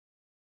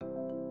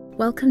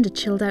Welcome to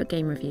Chilled Out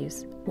Game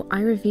Reviews, where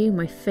I review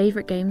my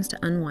favourite games to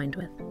unwind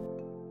with.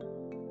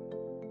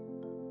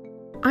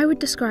 I would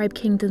describe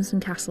Kingdoms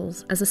and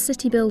Castles as a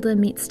city builder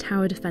meets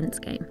tower defence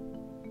game.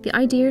 The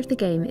idea of the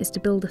game is to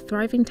build a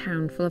thriving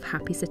town full of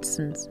happy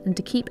citizens, and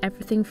to keep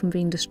everything from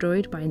being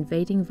destroyed by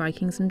invading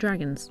Vikings and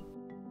dragons.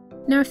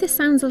 Now, if this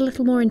sounds a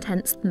little more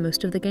intense than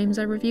most of the games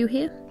I review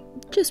here,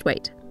 just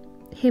wait.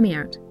 Hear me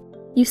out.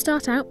 You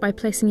start out by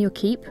placing your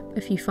keep, a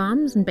few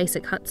farms and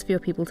basic huts for your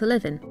people to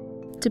live in.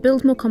 To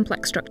build more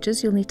complex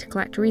structures, you'll need to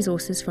collect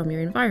resources from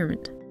your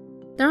environment.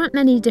 There aren't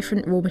many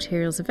different raw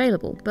materials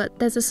available, but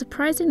there's a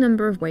surprising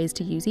number of ways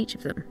to use each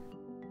of them.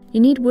 You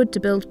need wood to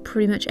build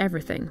pretty much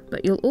everything,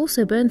 but you'll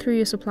also burn through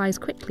your supplies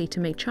quickly to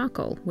make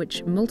charcoal,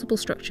 which multiple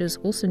structures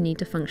also need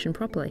to function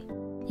properly.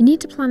 You need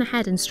to plan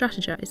ahead and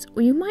strategize,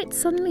 or you might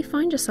suddenly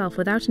find yourself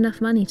without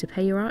enough money to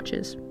pay your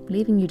archers,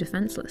 leaving you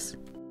defenseless.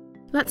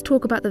 Let's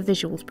talk about the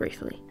visuals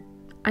briefly.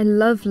 I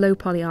love low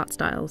poly art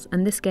styles,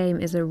 and this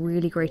game is a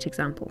really great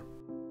example.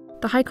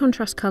 The high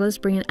contrast colours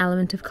bring an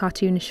element of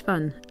cartoonish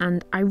fun,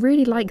 and I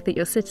really like that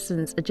your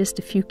citizens are just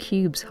a few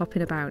cubes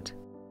hopping about.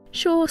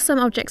 Sure, some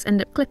objects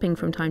end up clipping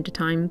from time to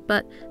time,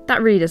 but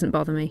that really doesn't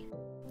bother me.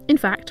 In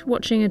fact,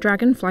 watching a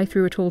dragon fly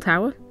through a tall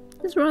tower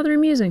is rather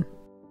amusing.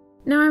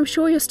 Now, I'm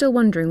sure you're still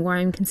wondering why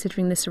I'm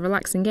considering this a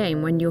relaxing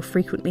game when you're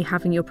frequently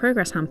having your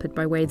progress hampered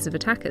by waves of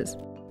attackers.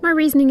 My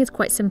reasoning is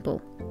quite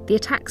simple. The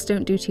attacks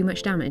don't do too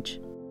much damage.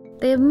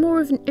 They are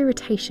more of an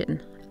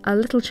irritation, a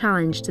little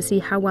challenge to see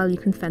how well you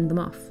can fend them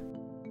off.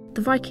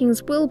 The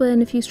Vikings will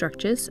burn a few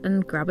structures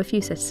and grab a few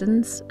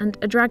citizens, and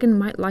a dragon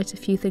might light a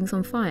few things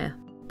on fire.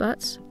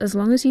 But as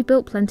long as you've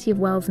built plenty of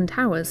wells and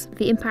towers,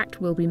 the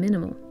impact will be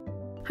minimal.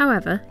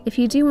 However, if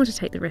you do want to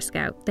take the risk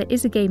out, there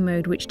is a game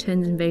mode which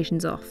turns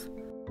invasions off.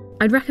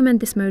 I'd recommend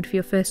this mode for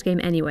your first game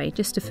anyway,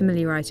 just to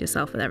familiarise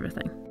yourself with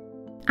everything.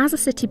 As a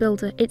city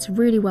builder, it's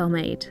really well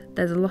made.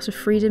 There's a lot of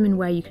freedom in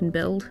where you can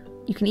build.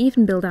 You can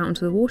even build out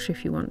onto the water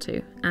if you want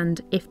to, and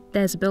if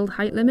there's a build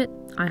height limit,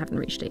 I haven't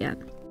reached it yet.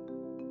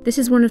 This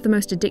is one of the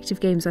most addictive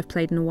games I've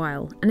played in a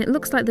while, and it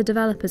looks like the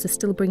developers are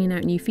still bringing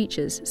out new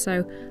features,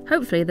 so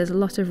hopefully there's a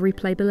lot of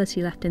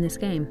replayability left in this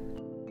game.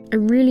 I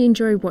really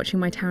enjoyed watching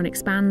my town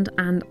expand,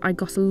 and I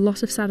got a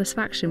lot of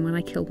satisfaction when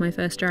I killed my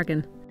first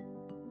dragon.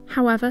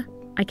 However,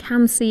 I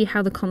can see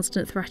how the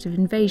constant threat of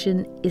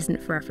invasion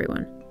isn't for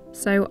everyone,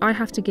 so I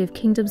have to give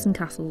Kingdoms and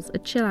Castles a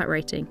chill out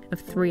rating of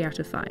 3 out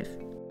of 5.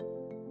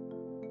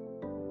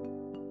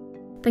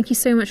 Thank you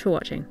so much for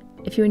watching.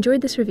 If you enjoyed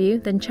this review,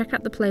 then check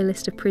out the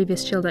playlist of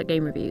previous Chilled Out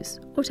Game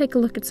reviews, or take a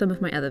look at some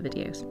of my other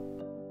videos.